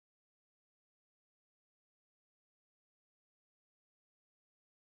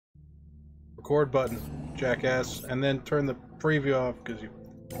Record button, jackass, and then turn the preview off because you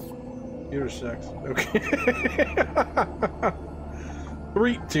computer sucks. Okay.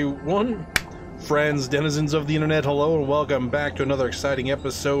 3, 2, 1. Friends, denizens of the internet, hello and welcome back to another exciting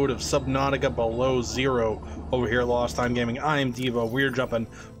episode of Subnautica Below Zero over here at LostTimeGaming. I am Devo. We're jumping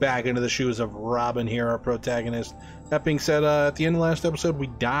back into the shoes of Robin here, our protagonist. That being said, at the end of last episode, we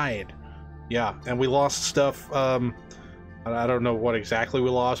died. Yeah, and we lost stuff. I don't know what exactly we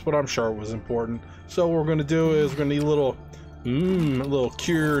lost, but I'm sure it was important. So what we're going to do is we're going to need a little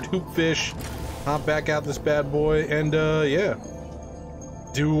cured hoopfish. Hop back out this bad boy and, yeah.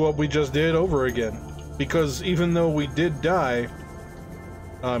 Do what we just did over again, because even though we did die,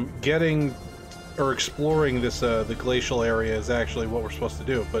 getting or exploring this the glacial area is actually what we're supposed to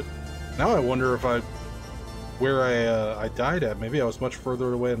do. But now I wonder if where I died at, maybe I was much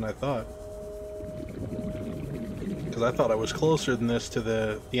further away than I thought, because I thought I was closer than this to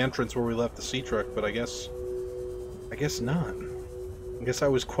the entrance where we left the sea truck, but I guess not. I guess I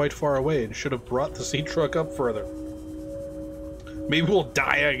was quite far away and should have brought the sea truck up further. Maybe we'll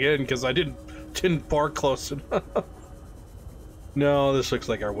die again because I didn't park close enough. No, this looks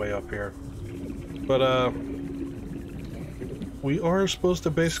like our way up here. But we are supposed to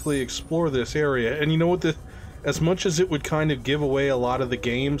basically explore this area, and you know what? As much as it would kind of give away a lot of the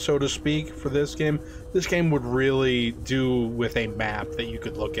game, so to speak, for this game would really do with a map that you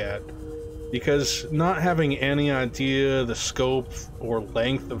could look at, because not having any idea the scope or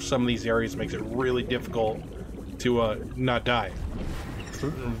length of some of these areas makes it really difficult to not die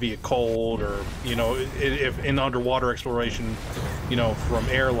via cold, or, you know, if in underwater exploration, you know, from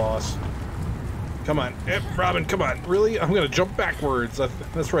air loss. Come on, Robin, come on. Really? I'm gonna jump backwards.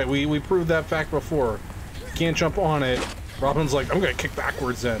 That's right, we proved that fact before. Can't jump on it. Robin's like, I'm gonna kick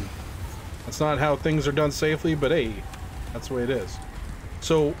backwards then. That's not how things are done safely, but hey, that's the way it is.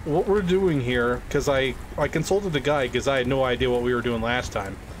 So what we're doing here, because I consulted the guide because I had no idea what we were doing last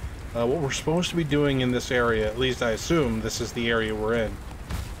time. What we're supposed to be doing in this area, at least I assume this is the area we're in,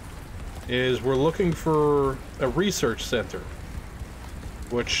 is we're looking for a research center,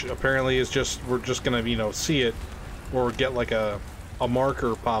 which apparently is just, we're just gonna, you know, see it or get like a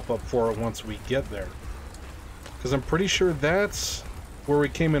marker pop up for it once we get there, because I'm pretty sure that's where we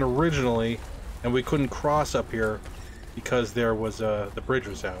came in originally and we couldn't cross up here because there was the bridge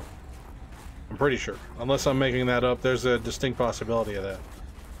was out. I'm pretty sure, unless I'm making that up. There's a distinct possibility of that.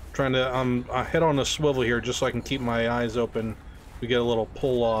 Trying to head on a swivel here just so I can keep my eyes open. We get a little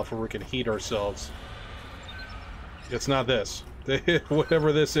pull off where we can heat ourselves. It's not this.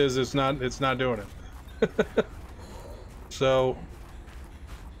 Whatever this is, it's not doing it. So,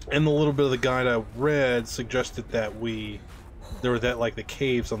 and the little bit of the guide I read suggested that like the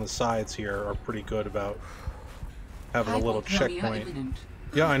caves on the sides here are pretty good about having a little checkpoint.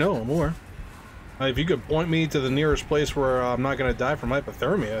 Yeah, I know, more. If you could point me to the nearest place where I'm not going to die from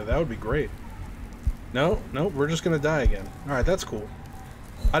hypothermia, that would be great. No, we're just going to die again. Alright, that's cool.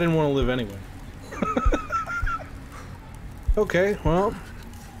 I didn't want to live anyway. Okay, well.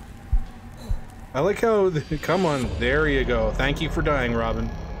 I like how... Come on, there you go. Thank you for dying, Robin.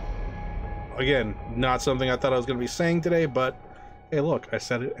 Again, not something I thought I was going to be saying today, but... Hey, look, I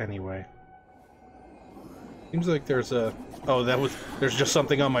said it anyway. Seems like there's a... Oh, there's just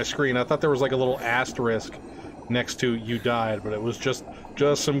something on my screen. I thought there was like a little asterisk next to "you died," but it was just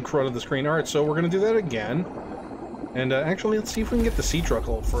some crud of the screen. Alright, so we're gonna do that again. And actually, let's see if we can get the sea truck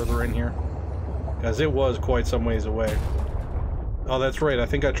a little further in here, because it was quite some ways away. Oh, that's right. I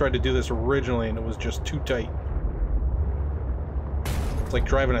think I tried to do this originally and it was just too tight. It's like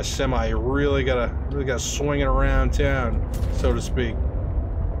driving a semi. You really gotta swing it around town, so to speak.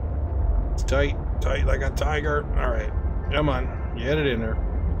 It's tight like a tiger. Alright, come on, get it in there.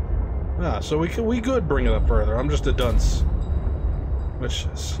 Ah, so we could bring it up further. I'm just a dunce, which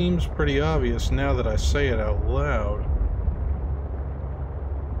seems pretty obvious now that I say it out loud.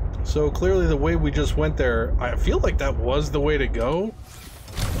 So clearly the way we just went there, I feel like that was the way to go,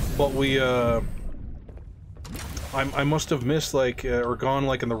 but I must have missed, like, or gone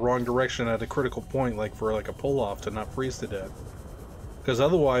like in the wrong direction at a critical point, like for like a pull-off to not freeze to death. Because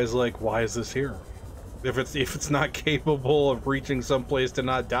otherwise, like, why is this here? If it's not capable of reaching some place to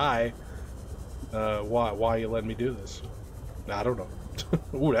not die, why you letting me do this? I don't know.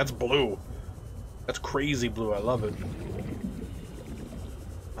 Ooh, that's blue. That's crazy blue. I love it.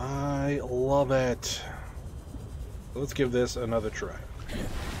 I love it. Let's give this another try.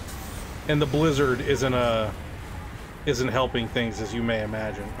 And the blizzard isn't helping things, as you may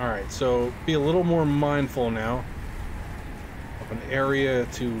imagine. All right, so be a little more mindful now. An area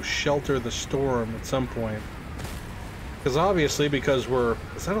to shelter the storm at some point, because obviously, because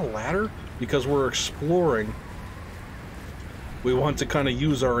is that a ladder? because we're exploring, we want to kind of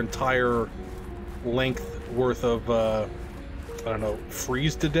use our entire length worth of, I don't know,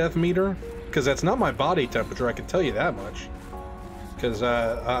 freeze to death meter? Because that's not my body temperature, I can tell you that much. Because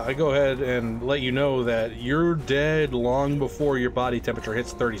I go ahead and let you know that you're dead long before your body temperature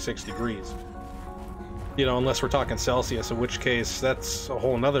hits 36 degrees. You know, unless we're talking Celsius, in which case that's a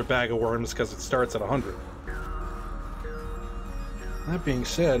whole nother bag of worms because it starts at 100. That being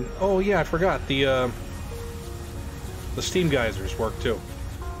said, oh yeah, I forgot, the steam geysers work too.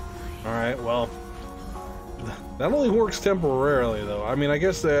 Alright, well, that only works temporarily though. I mean, I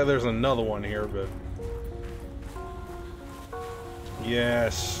guess there's another one here, but...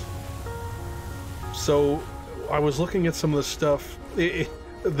 Yes. So, I was looking at some of the stuff.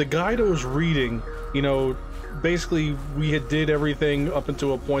 The guide I was reading, you know, basically we had did everything up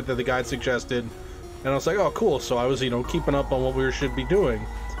until a point that the guide suggested, and I was like, oh cool, so I was, you know, keeping up on what we should be doing.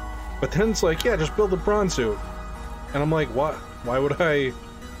 But then it's like, yeah, just build a prawn suit. And I'm like, what? Why would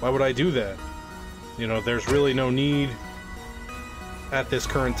I do that? You know, there's really no need at this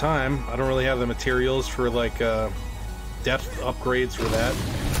current time. I don't really have the materials for, like, depth upgrades for that.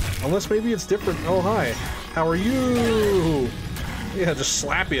 Unless maybe it's different. Oh, hi. How are you? Yeah, just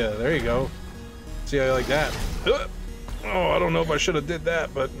slap you. There you go. See how you like that? Oh, I don't know if I should have did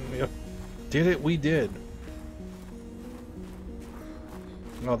that, but, you know, did it? We did.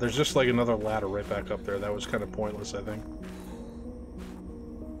 Oh, there's just like another ladder right back up there. That was kind of pointless, I think.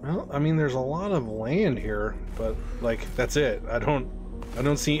 Well, I mean, there's a lot of land here, but, like, that's it. I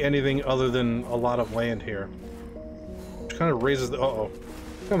don't see anything other than a lot of land here. Which kind of raises the...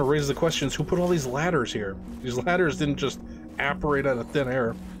 kind of raises the questions, who put all these ladders here? These ladders didn't just apparate out of thin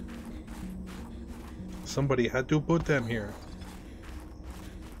air. Somebody had to put them here.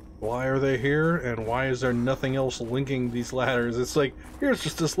 Why are they here, and why is there nothing else linking these ladders? It's like, here's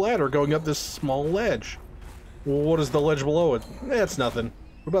just this ladder going up this small ledge. Well, what is the ledge below it? It's nothing.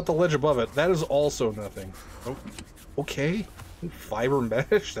 What about the ledge above it? That is also nothing. Oh, okay. Fiber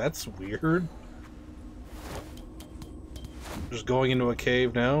mesh? That's weird. Just going into a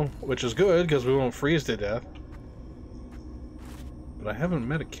cave now, which is good because we won't freeze to death. But I haven't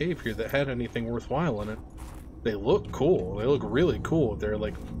met a cave here that had anything worthwhile in it. They look cool. They look really cool. They're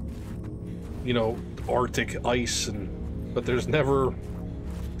like, you know, Arctic ice, and but there's never...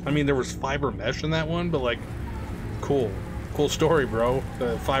 I mean, there was fiber mesh in that one, but like, cool. Cool story, bro.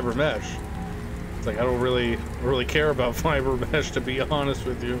 Fiber mesh. It's like, I don't really care about fiber mesh, to be honest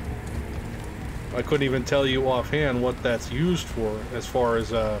with you. I couldn't even tell you offhand what that's used for as far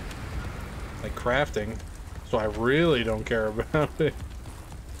as like crafting, so I really don't care about it.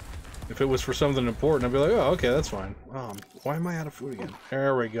 If it was for something important, I'd be like, oh, okay, that's fine. Why am I out of food again?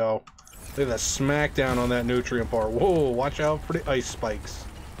 There we go. Look at that smackdown on that nutrient bar. Whoa, watch out for the ice spikes.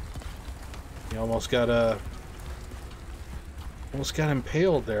 You almost got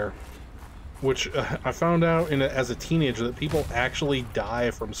impaled there. Which I found out as a teenager that people actually die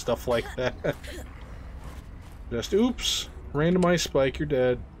from stuff like that. Just, oops, random ice spike, you're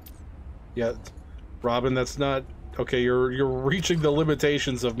dead. Yeah, Robin, that's not... Okay, you're reaching the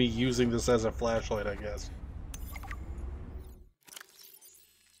limitations of me using this as a flashlight, I guess.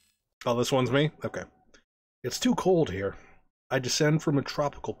 Oh, this one's me? Okay. It's too cold here. I descend from a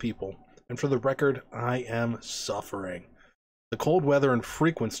tropical people, and for the record, I am suffering. The cold weather and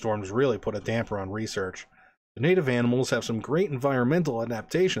frequent storms really put a damper on research. The native animals have some great environmental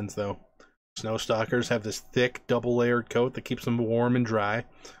adaptations, though. Snowstalkers have this thick, double-layered coat that keeps them warm and dry,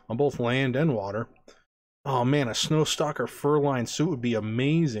 on both land and water. Oh man, a snowstalker fur-lined suit would be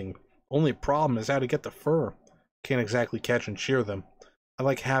amazing. Only problem is how to get the fur. Can't exactly catch and shear them. I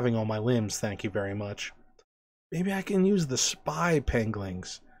like having all my limbs, thank you very much. Maybe I can use the spy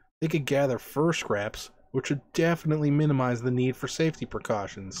penguins. They could gather fur scraps, which would definitely minimize the need for safety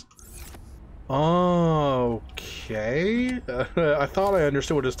precautions. Okay. I thought I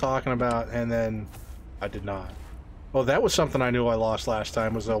understood what it was talking about, and then I did not. Oh, that was something I knew I lost last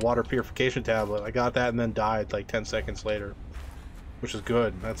time, was a water purification tablet. I got that and then died like 10 seconds later. Which is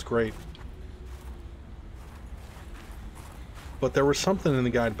good. That's great. But there was something in the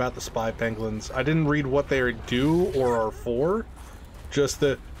guide about the spy penguins. I didn't read what they do or are for. Just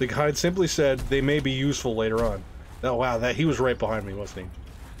the guide simply said they may be useful later on. Oh wow, he was right behind me, wasn't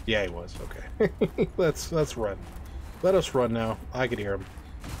he? Yeah, he was. Okay. let's run. Let us run now. I can hear him.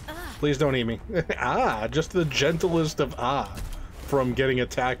 Please don't eat me. Just the gentlest of from getting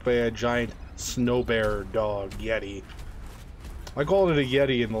attacked by a giant snow bear dog yeti. I called it a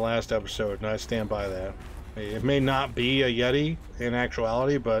yeti in the last episode, and I stand by that. It may not be a yeti in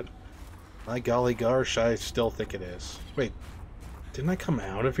actuality, but my golly gosh, I still think it is. Wait. Didn't I come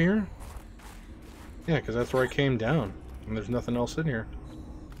out of here? Yeah, because that's where I came down. And there's nothing else in here.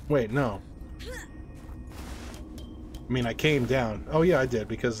 Wait, no. I mean, I came down. Oh, yeah, I did,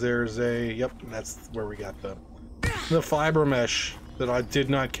 because there's a... Yep, that's where we got the fiber mesh that I did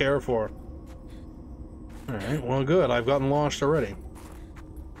not care for. Alright, well, good. I've gotten launched already.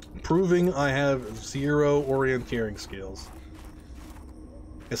 Proving I have 0 orienteering skills.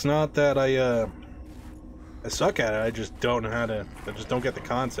 It's not that I suck at it, I just don't know how to... I just don't get the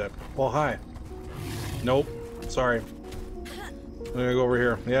concept. Oh, hi. Nope. Sorry. I'm gonna go over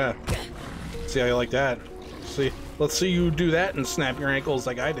here. Yeah. See how you like that. See, let's see you do that and snap your ankles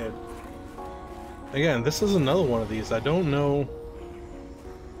like I did. Again, this is another one of these. I don't know.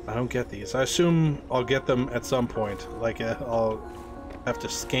 I don't get these. I assume I'll get them at some point. Like, I'll have to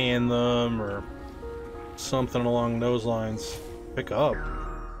scan them or something along those lines. Pick up.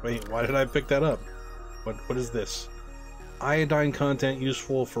 Wait, why did I pick that up? What is this? Iodine content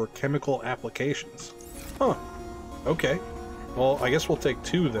useful for chemical applications. Huh. Okay. Well, I guess we'll take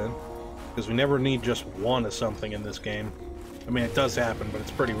 2 then. Because we never need just 1 of something in this game. I mean, it does happen, but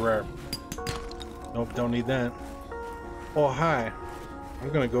it's pretty rare. Nope, don't need that. Oh, hi. I'm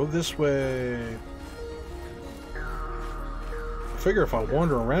gonna go this way. I figure if I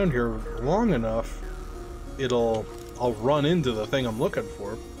wander around here long enough, I'll run into the thing I'm looking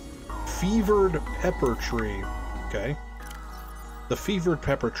for. Fevered pepper tree. Okay. The fevered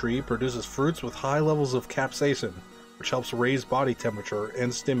pepper tree produces fruits with high levels of capsaicin, which helps raise body temperature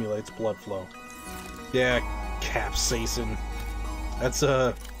and stimulates blood flow. Yeah, capsaicin. That's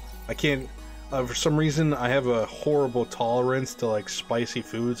I can't... for some reason, I have a horrible tolerance to, like, spicy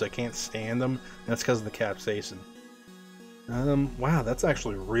foods. I can't stand them, and that's because of the capsaicin. Wow, that's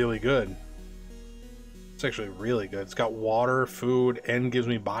actually really good. It's actually really good. It's got water, food, and gives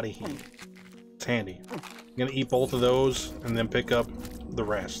me body heat. It's handy. I'm gonna eat both of those, and then pick up the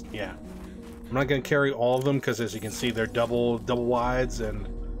rest. Yeah. I'm not gonna carry all of them, because as you can see, they're double wides, and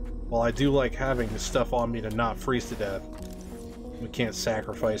while I do like having this stuff on me to not freeze to death, we can't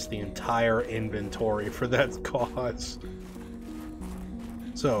sacrifice the entire inventory for that cause.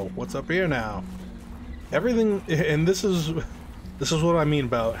 So, what's up here now? Everything, and this is what I mean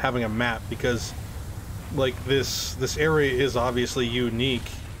about having a map, because like this area is obviously unique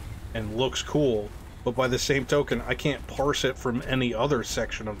and looks cool, but by the same token, I can't parse it from any other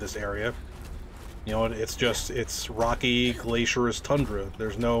section of this area. You know, it's rocky, glacierous tundra.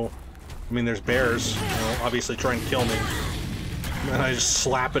 There's no, I mean, there's bears, you know, obviously trying to kill me. And I just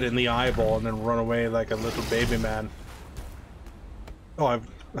slap it in the eyeball and then run away like a little baby man. Oh,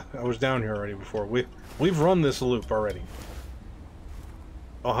 I was down here already before. We've run this loop already.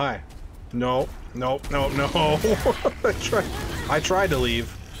 Oh, hi. No, no, no, no. I tried to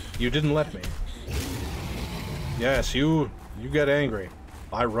leave. You didn't let me. Yes, you get angry.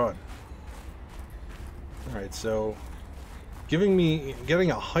 I run. Alright, so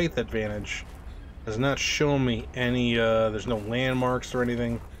getting a height advantage has not shown me any, there's no landmarks or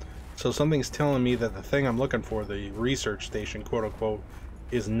anything. So something's telling me that the thing I'm looking for, the research station, quote-unquote,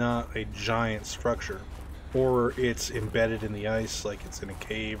 is not a giant structure. Or it's embedded in the ice, like it's in a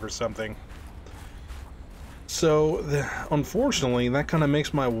cave or something. So, unfortunately, that kind of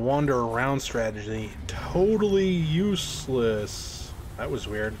makes my wander around strategy totally useless. That was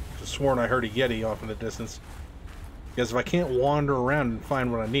weird. I sworn I heard a Yeti off in the distance. Because if I can't wander around and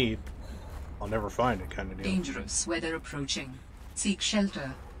find what I need, I'll never find it, kind of deal. Dangerous weather approaching. Seek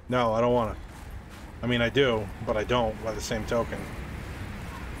shelter. No, I don't want to. I mean, I do, but I don't by the same token.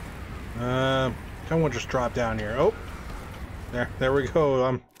 Someone just dropped down here. Oh, there we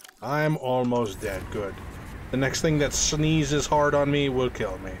go. I'm almost dead. Good. The next thing that sneezes hard on me will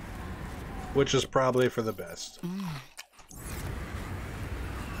kill me, which is probably for the best.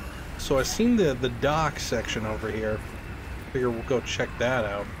 So I've seen the dock section over here. Figure we'll go check that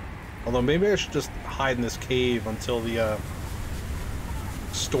out. Although maybe I should just hide in this cave until the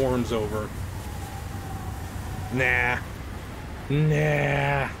storm's over. Nah.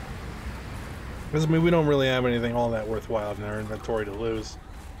 Because, I mean, we don't really have anything all that worthwhile in our inventory to lose.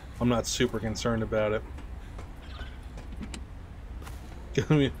 I'm not super concerned about it.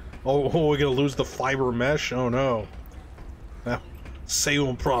 Oh, we're gonna lose the fiber mesh? Oh no. C'est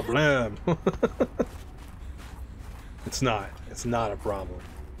un problème. It's not. It's not a problem.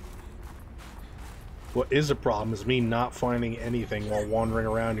 What is a problem is me not finding anything while wandering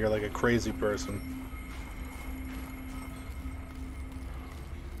around here like a crazy person.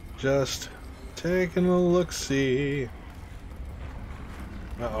 Just taking a look-see.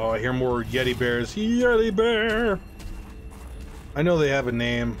 Uh-oh, I hear more Yeti bears. Yeti bear! I know they have a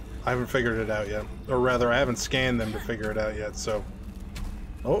name. I haven't figured it out yet. Or rather, I haven't scanned them to figure it out yet, so...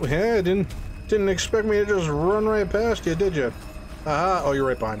 Oh, yeah, it didn't Didn't expect me to just run right past you, did you? Aha! Oh, you're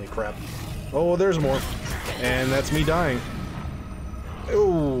right behind me, crap. Oh, there's more. And that's me dying.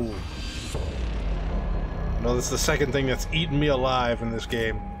 Ooh. No, that's the second thing that's eaten me alive in this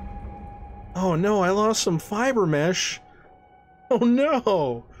game. Oh no, I lost some fiber mesh. Oh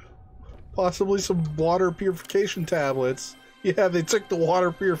no! Possibly some water purification tablets. Yeah, they took the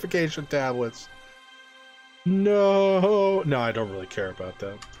water purification tablets. No! No, I don't really care about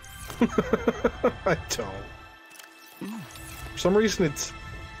that. I don't. For some reason, it's...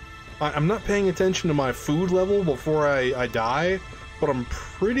 I'm not paying attention to my food level before I die, but I'm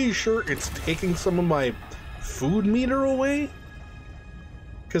pretty sure it's taking some of my food meter away?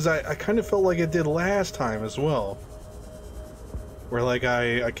 Because I kind of felt like it did last time as well. Where, like,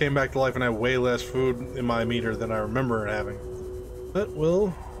 I came back to life and I had way less food in my meter than I remember having. But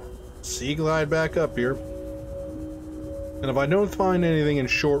we'll sea glide back up here. And if I don't find anything in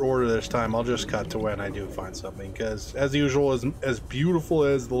short order this time, I'll just cut to when I do find something. Because, as usual, as beautiful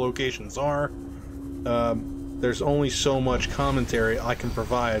as the locations are, there's only so much commentary I can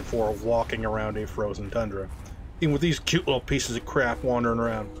provide for walking around a frozen tundra. Even with these cute little pieces of crap wandering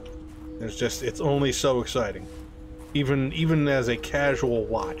around. It's only so exciting. Even as a casual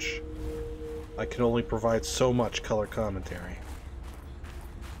watch, I can only provide so much color commentary.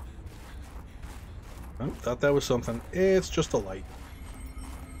 Oh, thought that was something. It's just a light.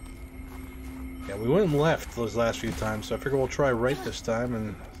 Yeah, we went left those last few times, so I figure we'll try right this time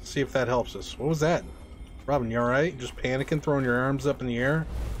and see if that helps us. What was that? Robin, you alright? Just panicking, throwing your arms up in the air?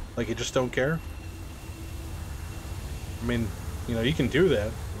 Like you just don't care? I mean, you know, you can do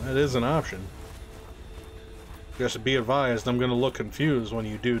that. That is an option. Just be advised, I'm gonna look confused when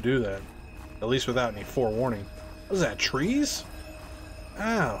you do that. At least without any forewarning. What is that, trees?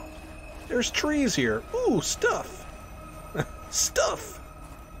 Ow. There's trees here. Ooh, stuff. Stuff.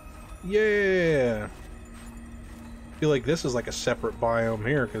 Yeah. I feel like this is like a separate biome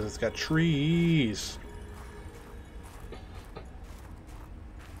here because it's got trees.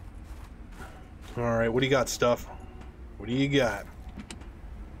 Alright, what do you got, stuff? What do you got?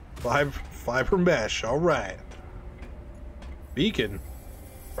 Fiber mesh, alright. Beacon.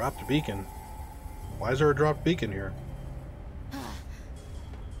 Dropped beacon. Why is there a dropped beacon here?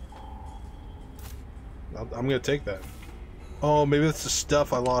 I'm gonna take that. Oh, maybe that's the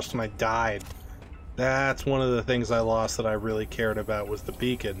stuff I lost when I died. That's one of the things I lost that I really cared about was the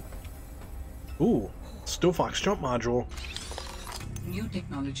beacon. Ooh, Still Fox jump module. New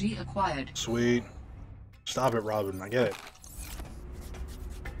technology acquired. Sweet. Stop it, Robin. I get it.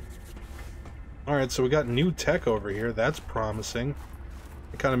 Alright, so we got new tech over here. That's promising.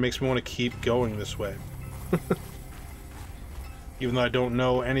 It kind of makes me want to keep going this way. Even though I don't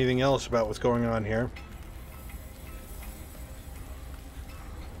know anything else about what's going on here.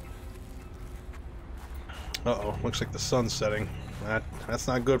 Uh-oh, looks like the sun's setting. That's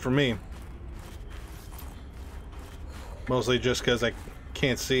not good for me. Mostly just because I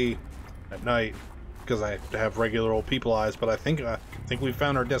can't see at night because I have regular old people eyes, but I think we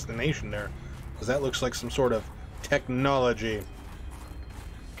found our destination there. Because that looks like some sort of technology.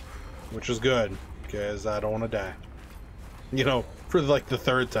 Which is good, because I don't want to die. You know, for like the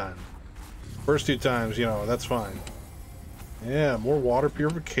third time. First two times, you know, that's fine. Yeah, more water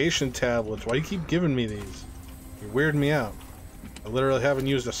purification tablets. Why do you keep giving me these? You're weirding me out. I literally haven't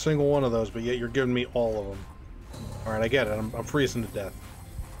used a single one of those, but yet you're giving me all of them. Alright, I get it. I'm freezing to death.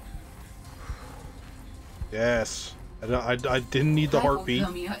 Yes. I didn't need the heartbeat.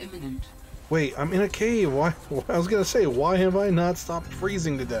 Imminent. Wait, I'm in a cave. Why? I was gonna say, why have I not stopped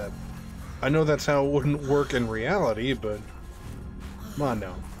freezing to death? I know that's how it wouldn't work in reality, but... Come on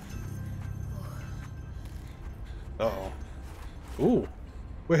now. Uh-oh. Ooh.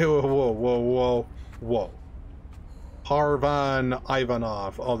 Wait, whoa. Harvan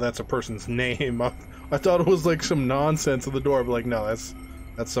Ivanov. Oh, that's a person's name. I thought it was like some nonsense at the door, but like, no, that's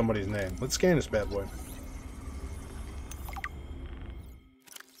somebody's name. Let's scan this bad boy.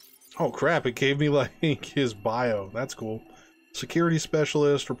 Oh crap, it gave me like his bio. That's cool. Security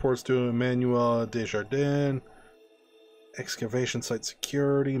specialist reports to Emmanuel Desjardins. Excavation site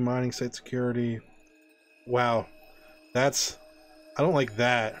security, mining site security. Wow. I don't like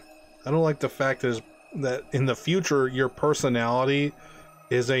that. I don't like the fact that in the future your personality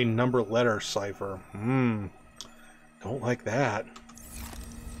is a number letter cipher. Don't like that.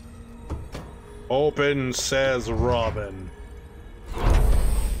 Open, says Robin.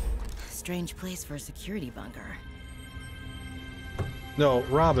 Strange place for a security bunker. No,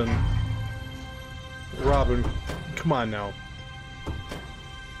 Robin. Robin, come on now.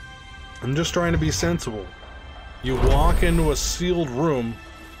 I'm just trying to be sensible. You walk into a sealed room.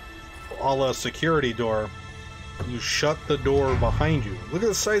 a la security door. You shut the door behind you. Look at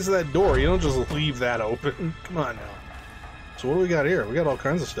the size of that door. You don't just leave that open. Come on now. So what do we got here? We got all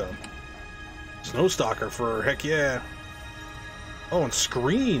kinds of stuff. Snowstalker fur. Heck yeah. Oh, and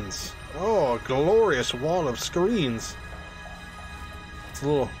screens. Oh, a glorious wall of screens. It's a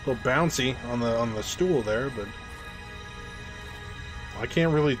little bouncy on the stool there, but I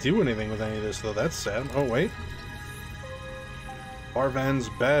can't really do anything with any of this though. That's sad. Oh wait. Arvan's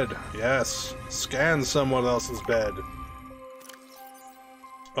bed. Yes. Scan someone else's bed.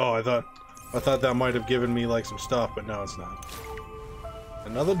 Oh, I thought that might have given me like some stuff, but no, it's not.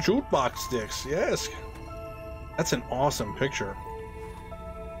 Another jukebox sticks. Yes. That's an awesome picture.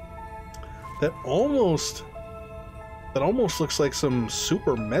 That almost looks like some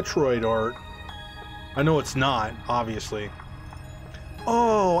Super Metroid art. I know it's not, obviously.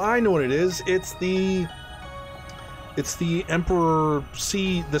 Oh, I know what it is. It's the Emperor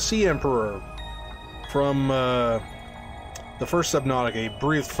the Sea Emperor from the first Subnautica. He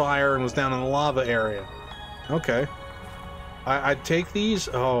breathed fire and was down in the lava area. Okay. I'd take these.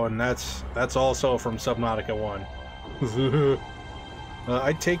 Oh, and that's also from Subnautica 1.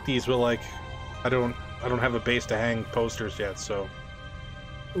 I'd take these, but like I don't have a base to hang posters yet, so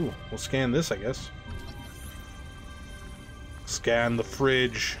ooh, we'll scan this, I guess. Scan the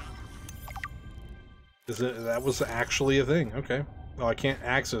fridge. That was actually a thing. Okay. Oh, I can't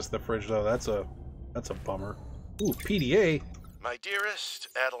access the fridge though. That's a bummer. Ooh, PDA. My dearest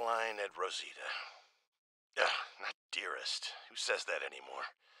Adeline and Rosita. Not dearest. Who says that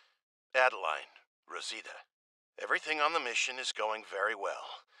anymore? Adeline, Rosita. Everything on the mission is going very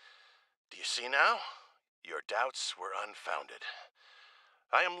well. Do you see now? Your doubts were unfounded.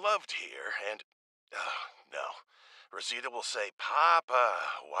 I am loved here, and... no. Rosita will say, Papa,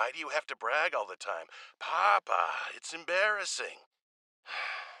 why do you have to brag all the time? Papa, it's embarrassing.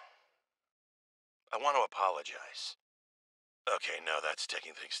 I want to apologize. Okay, no, that's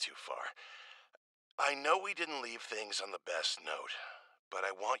taking things too far. I know we didn't leave things on the best note, but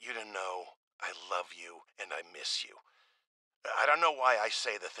I want you to know I love you and I miss you. I don't know why I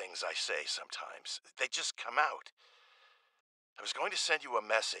say the things I say sometimes. They just come out. I was going to send you a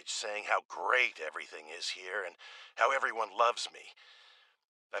message saying how great everything is here and how everyone loves me.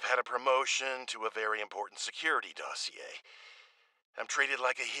 I've had a promotion to a very important security dossier. I'm treated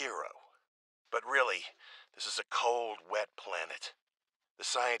like a hero. But really, this is a cold, wet planet. The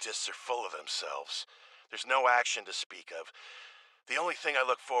scientists are full of themselves. There's no action to speak of. The only thing I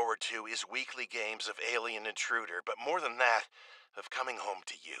look forward to is weekly games of Alien Intruder, but more than that, of coming home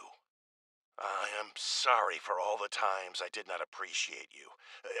to you. I am sorry for all the times I did not appreciate you,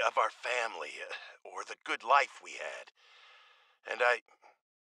 of our family, or the good life we had. And who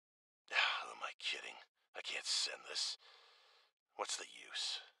am I kidding? I can't send this. What's the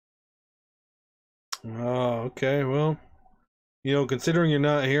use? Oh, okay, well, you know, considering you're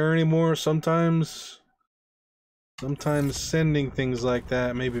not here anymore, sometimes sending things like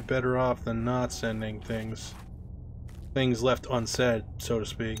that may be better off than not sending things left unsaid, so to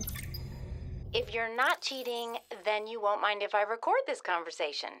speak. If you're not cheating, then you won't mind if I record this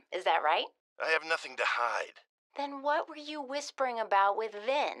conversation. Is that right? I have nothing to hide. Then what were you whispering about with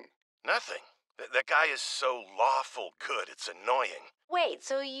Vin? Nothing. That guy is so lawful good, it's annoying. Wait,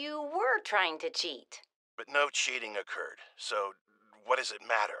 so you were trying to cheat? But no cheating occurred, so what does it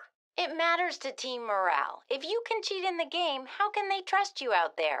matter? It matters to team morale. If you can cheat in the game, how can they trust you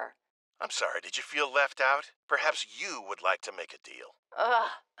out there? I'm sorry, did you feel left out? Perhaps you would like to make a deal. Ugh,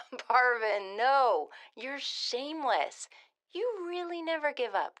 Parvin, no. You're shameless. You really never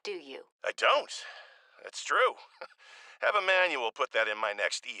give up, do you? I don't. That's true. Have a manual put that in my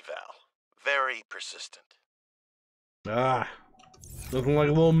next eval. Very persistent. Ah, looking like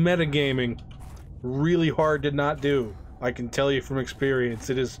a little metagaming. Really hard to not do. I can tell you from experience.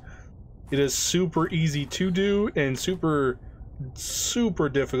 It is super easy to do and super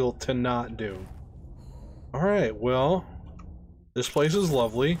difficult to not do. Alright, well, this place is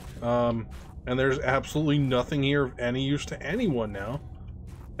lovely. And there's absolutely nothing here of any use to anyone now.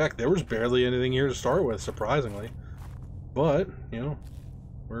 Heck, there was barely anything here to start with, surprisingly. But, you know,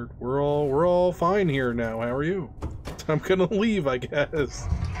 we're all fine here now. How are you? I'm gonna leave, I guess.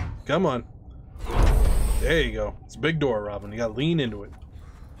 Come on. There you go. It's a big door, Robin. You gotta lean into it.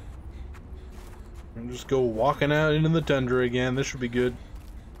 And just go walking out into the tundra again. This should be good.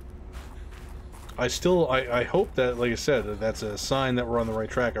 I hope that, like I said, that's a sign that we're on the right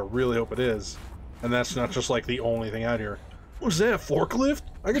track. I really hope it is. And that's not just like the only thing out here. What's that, forklift?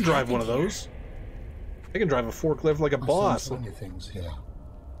 I can drive one of those. I can drive a forklift like a boss. So many things here.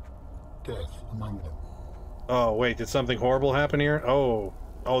 Death among them. Oh, wait, did something horrible happen here? Oh.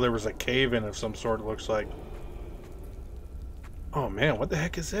 Oh, there was a cave-in of some sort, it looks like. Oh man, what the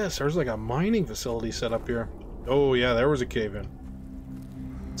heck is this? There's like a mining facility set up here. Oh yeah, there was a cave-in.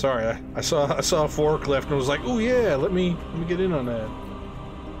 Sorry, I saw a forklift and was like, oh yeah, let me get in on that.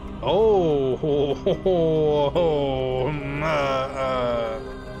 Oh,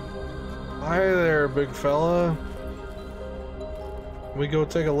 hi there, big fella. Can we go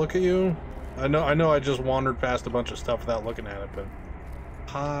take a look at you? I know I just wandered past a bunch of stuff without looking at it, but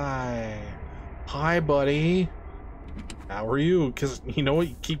hi buddy. How are you? Because you know what,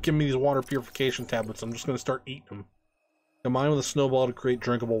 you keep giving me these water purification tablets, I'm just gonna start eating them. Combine with a snowball to create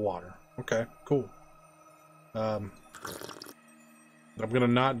drinkable water. Okay, cool. I'm gonna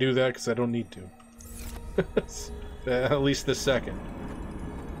not do that because I don't need to. At least this second.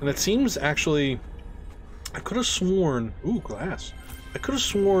 And it seems actually, I could have sworn, ooh, glass. I could have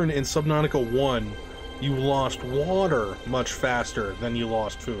sworn in Subnautica 1 you lost water much faster than you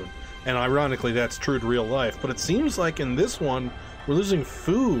lost food. And ironically that's true to real life, but it seems like in this one we're losing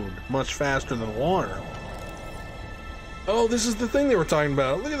food much faster than water. Oh, this is the thing they were talking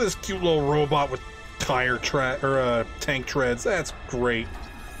about. Look at this cute little robot with tank treads. That's great.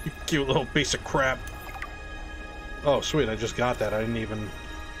 You cute little piece of crap. Oh, sweet, I just got that. I didn't even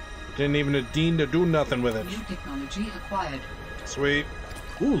need to do nothing with it. New technology acquired. Sweet.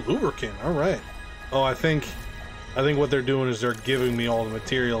 Ooh, lubricant. All right. Oh, I think what they're doing is they're giving me all the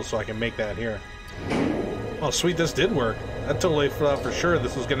materials so I can make that here. Oh, sweet, this did work. I totally thought for sure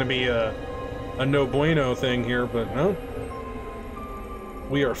this was going to be a no bueno thing here, but no.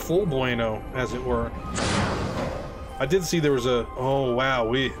 We are full bueno, as it were. I did see there was a... Oh, wow.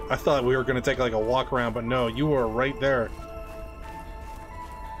 I thought we were going to take like a walk around, but no, you were right there.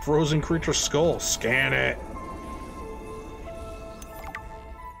 Frozen creature skull. Scan it.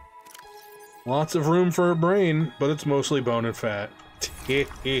 Lots of room for a brain, but it's mostly bone and fat.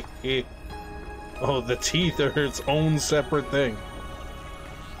 Oh, the teeth are its own separate thing.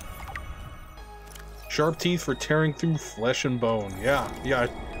 Sharp teeth for tearing through flesh and bone. Yeah,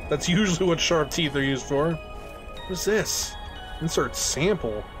 that's usually what sharp teeth are used for. What is this? Insert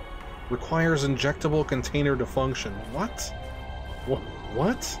sample. Requires injectable container to function. What?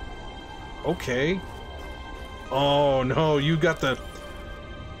 What? Okay. Oh no, you got the...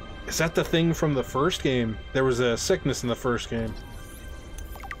 Is that the thing from the first game? There was a sickness in the first game.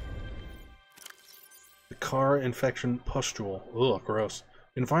 The car infection pustule. Ugh, gross.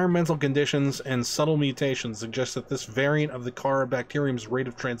 Environmental conditions and subtle mutations suggest that this variant of the Cara bacterium's rate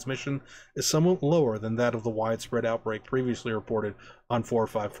of transmission is somewhat lower than that of the widespread outbreak previously reported on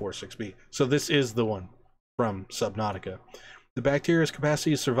 4546b. So this is the one from Subnautica. The bacteria's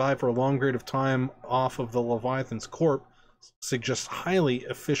capacity to survive for a long period of time off of the Leviathan's corpse suggests highly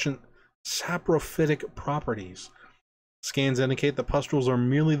efficient saprophytic properties. Scans indicate the pustules are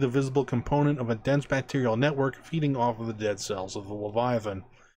merely the visible component of a dense bacterial network feeding off of the dead cells of the Leviathan.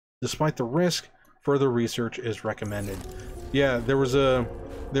 Despite the risk, further research is recommended. Yeah, there was a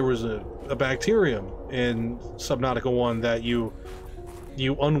bacterium in Subnautica 1 that you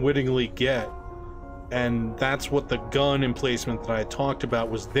unwittingly get, and that's what the gun emplacement that I talked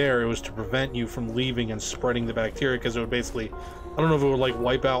about was there. It was to prevent you from leaving and spreading the bacteria, because it would basically, I don't know if it would like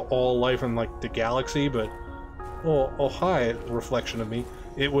wipe out all life in like the galaxy, but oh hi, reflection of me.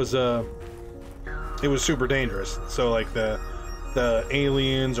 It was super dangerous. So like the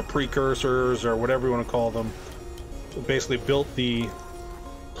aliens or precursors or whatever you want to call them basically built the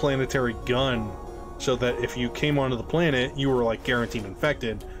planetary gun so that if you came onto the planet, you were like guaranteed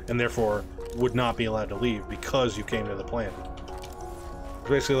infected and therefore would not be allowed to leave because you came to the planet.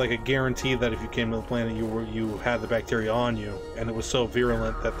 Basically like a guarantee that if you came to the planet, you had the bacteria on you, and it was so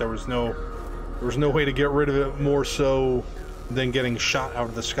virulent that there was no way to get rid of it more so than getting shot out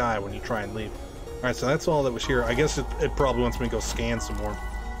of the sky when you try and leave. Alright, so that's all that was here. I guess it probably wants me to go scan some more.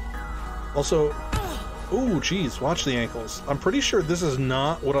 Also, ooh, geez, watch the ankles. I'm pretty sure this is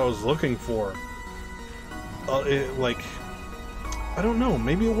not what I was looking for. I don't know,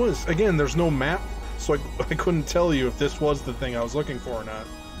 maybe it was. Again, there's no map, so I couldn't tell you if this was the thing I was looking for or not.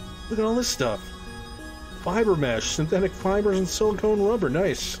 Look at all this stuff. Fiber mesh, synthetic fibers, and silicone rubber.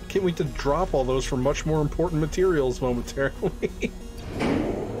 Nice. Can't wait to drop all those for much more important materials momentarily.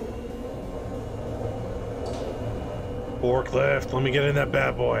 Forklift, let me get in that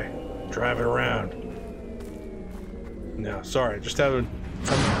bad boy. Drive it around. No, sorry, just having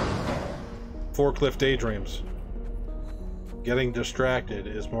forklift daydreams. Getting distracted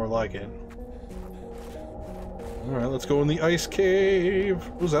is more like it. Alright, let's go in the ice cave.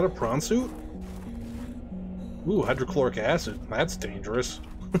 Was that a prawn suit? Ooh, hydrochloric acid. That's dangerous.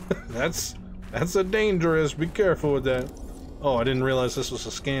 That's a dangerous. Be careful with that. Oh, I didn't realize this was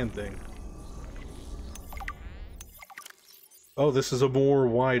a scan thing. Oh, this is a more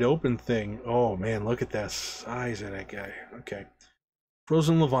wide open thing. Oh man, look at that size of that guy. Okay.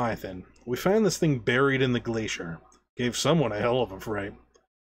 Frozen Leviathan. We found this thing buried in the glacier. Gave someone a hell of a fright.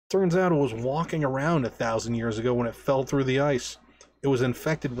 Turns out it was walking around 1,000 years ago when it fell through the ice. It was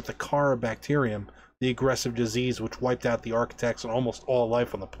infected with the Kara bacterium, the aggressive disease which wiped out the architects and almost all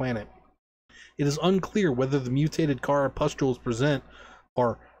life on the planet. It is unclear whether the mutated Kara pustules present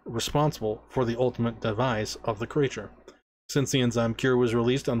are responsible for the ultimate demise of the creature. Since the enzyme cure was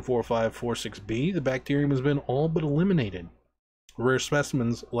released on 4546b, the bacterium has been all but eliminated. Rare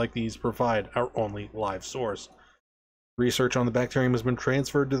specimens like these provide our only live source. Research on the bacterium has been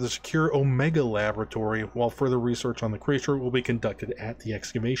transferred to the secure Omega laboratory, while further research on the creature will be conducted at the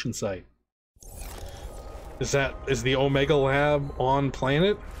excavation site. Is the Omega lab on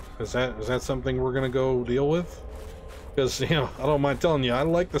planet? Is that something we're gonna go deal with? Because, you know, I don't mind telling you, I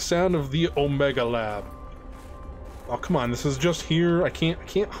like the sound of the Omega lab. Oh, come on, this is just here. I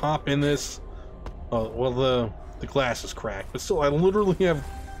can't hop in this. Oh, well, the glass is cracked, but still, I literally have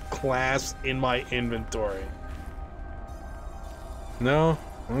glass in my inventory. No?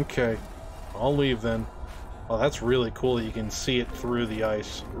 Okay. I'll leave then. Oh, that's really cool that you can see it through the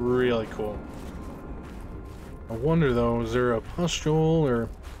ice. Really cool. I wonder, though, is there a pustule or...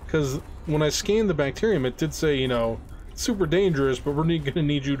 Because when I scanned the bacterium, it did say, you know, super dangerous, but we're going to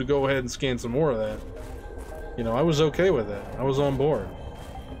need you to go ahead and scan some more of that. You know, I was okay with that. I was on board.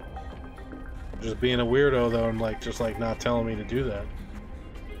 Just being a weirdo, though, and just not telling me to do that.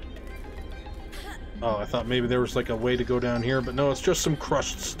 Oh, I thought maybe there was like a way to go down here, but no, it's just some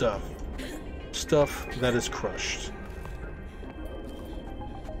crushed stuff. Stuff that is crushed.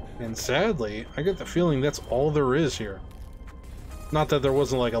 And sadly, I get the feeling that's all there is here. Not that there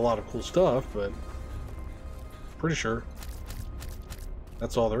wasn't like a lot of cool stuff, but pretty sure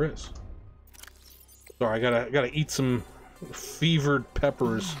that's all there is. Sorry, I gotta eat some fevered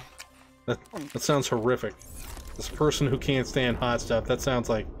peppers. That sounds horrific. This person who can't stand hot stuff, that sounds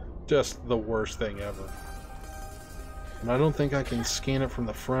like just the worst thing ever. And I don't think I can scan it from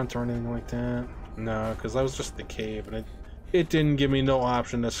the front or anything like that. No, because that was just the cave, and it didn't give me no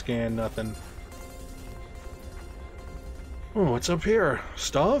option to scan nothing. Oh, what's up here?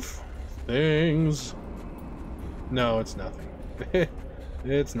 Stuff? Things? No, it's nothing.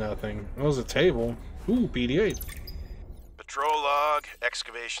 It's nothing. That was a table. Ooh, PD8. Patrol log,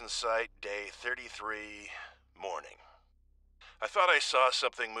 excavation site, day 33, morning. I thought I saw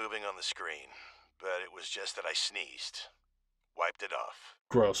something moving on the screen, but it was just that I sneezed. Wiped it off.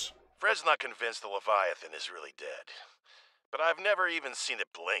 Gross. Fred's not convinced the Leviathan is really dead, but I've never even seen it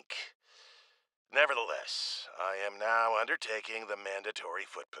blink. Nevertheless, I am now undertaking the mandatory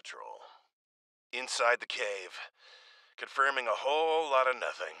foot patrol. Inside the cave, confirming a whole lot of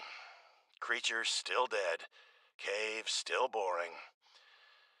nothing. Creature still dead, cave still boring.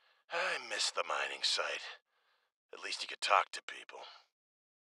 I miss the mining site. At least you could talk to people.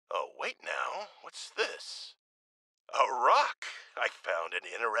 Oh, wait now, what's this? A rock! I found an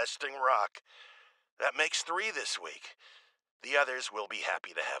interesting rock. That makes 3 this week. The others will be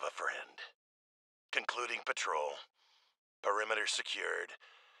happy to have a friend. Concluding patrol. Perimeter secured.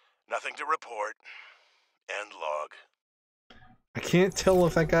 Nothing to report. End log. I can't tell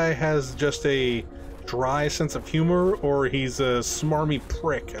if that guy has just a dry sense of humor or he's a smarmy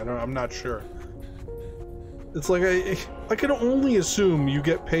prick. I'm not sure. It's like I can only assume you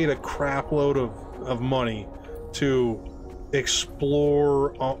get paid a crap load of money to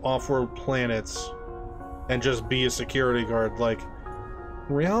explore off-world planets and just be a security guard. Like,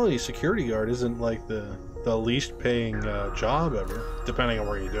 in reality, security guard isn't like the least paying job ever, depending on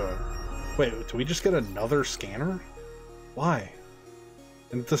where you do it. Wait, do we just get another scanner? Why?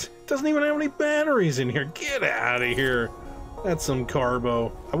 And it doesn't even have any batteries in here. Get out of here. That's some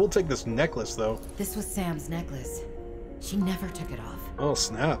carbo. I will take this necklace, though. This was Sam's necklace. She never took it off. Oh,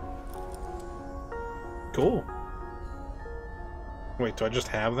 snap. Cool. Wait, do I just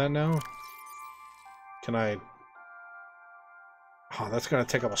have that now? Can I... Oh, that's gonna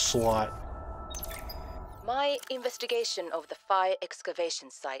take up a slot. My investigation of the fire excavation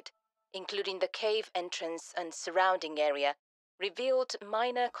site, including the cave entrance and surrounding area, revealed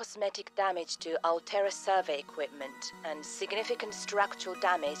minor cosmetic damage to Altera survey equipment and significant structural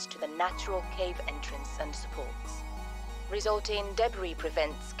damage to the natural cave entrance and supports. Resulting debris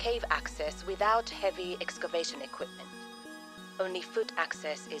prevents cave access without heavy excavation equipment. Only foot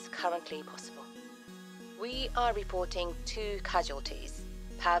access is currently possible. We are reporting 2 casualties,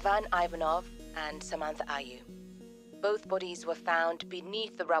 Pavan Ivanov and Samantha Ayu. Both bodies were found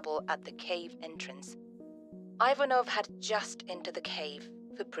beneath the rubble at the cave entrance. Ivanov had just entered the cave.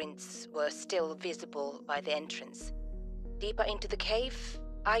 Footprints were still visible by the entrance. Deeper into the cave,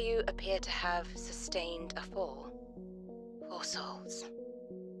 Ayu appeared to have sustained a fall. Poor souls.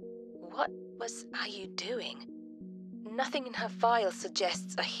 What was Ayu doing? Nothing in her file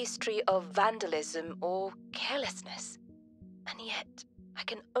suggests a history of vandalism or carelessness. And yet, I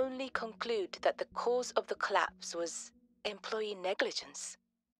can only conclude that the cause of the collapse was employee negligence.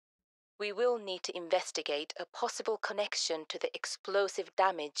 We will need to investigate a possible connection to the explosive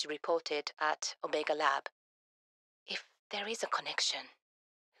damage reported at Omega Lab. If there is a connection,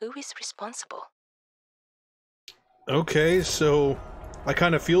 who is responsible? Okay, so I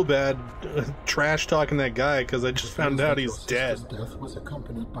kind of feel bad trash talking that guy because I just found out he's dead. Death was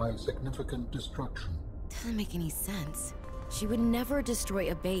accompanied by significant destruction. Doesn't make any sense. She would never destroy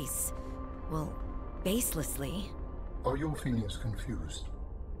a base. Well, baselessly. Are your feelings confused?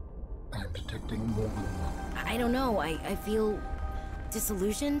 I am detecting more than one. I don't know. I feel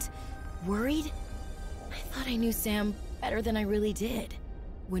disillusioned, worried. I thought I knew Sam better than I really did.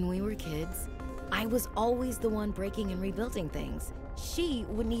 When we were kids, I was always the one breaking and rebuilding things. She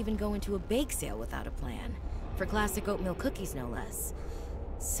wouldn't even go into a bake sale without a plan. For classic oatmeal cookies, no less.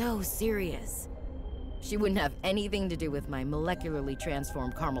 So serious. She wouldn't have anything to do with my molecularly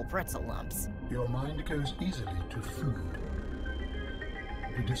transformed caramel pretzel lumps. Your mind goes easily to food.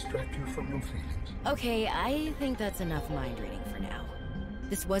 To distract you from your feelings. Okay, I think that's enough mind reading for now.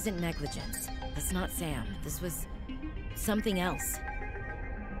 This wasn't negligence. That's not Sam. This was something else.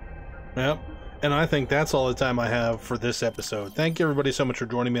 Yep. And I think that's all the time I have for this episode. Thank you everybody so much for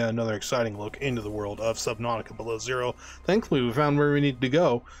joining me on another exciting look into the world of Subnautica Below Zero. Thankfully, we found where we needed to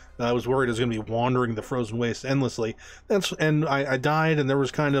go. I was worried I was going to be wandering the frozen waste endlessly. And I died, and there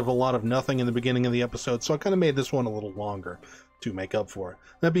was kind of a lot of nothing in the beginning of the episode, so I kind of made this one a little longer to make up for it.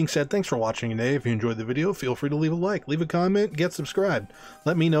 That being said, thanks for watching today. If you enjoyed the video, feel free to leave a like, leave a comment, get subscribed.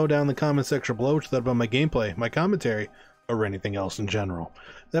 Let me know down in the comment section below what you thought about my gameplay, my commentary, or anything else in general.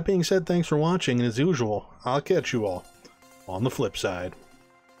 That being said, thanks for watching, and as usual, I'll catch you all on the flip side.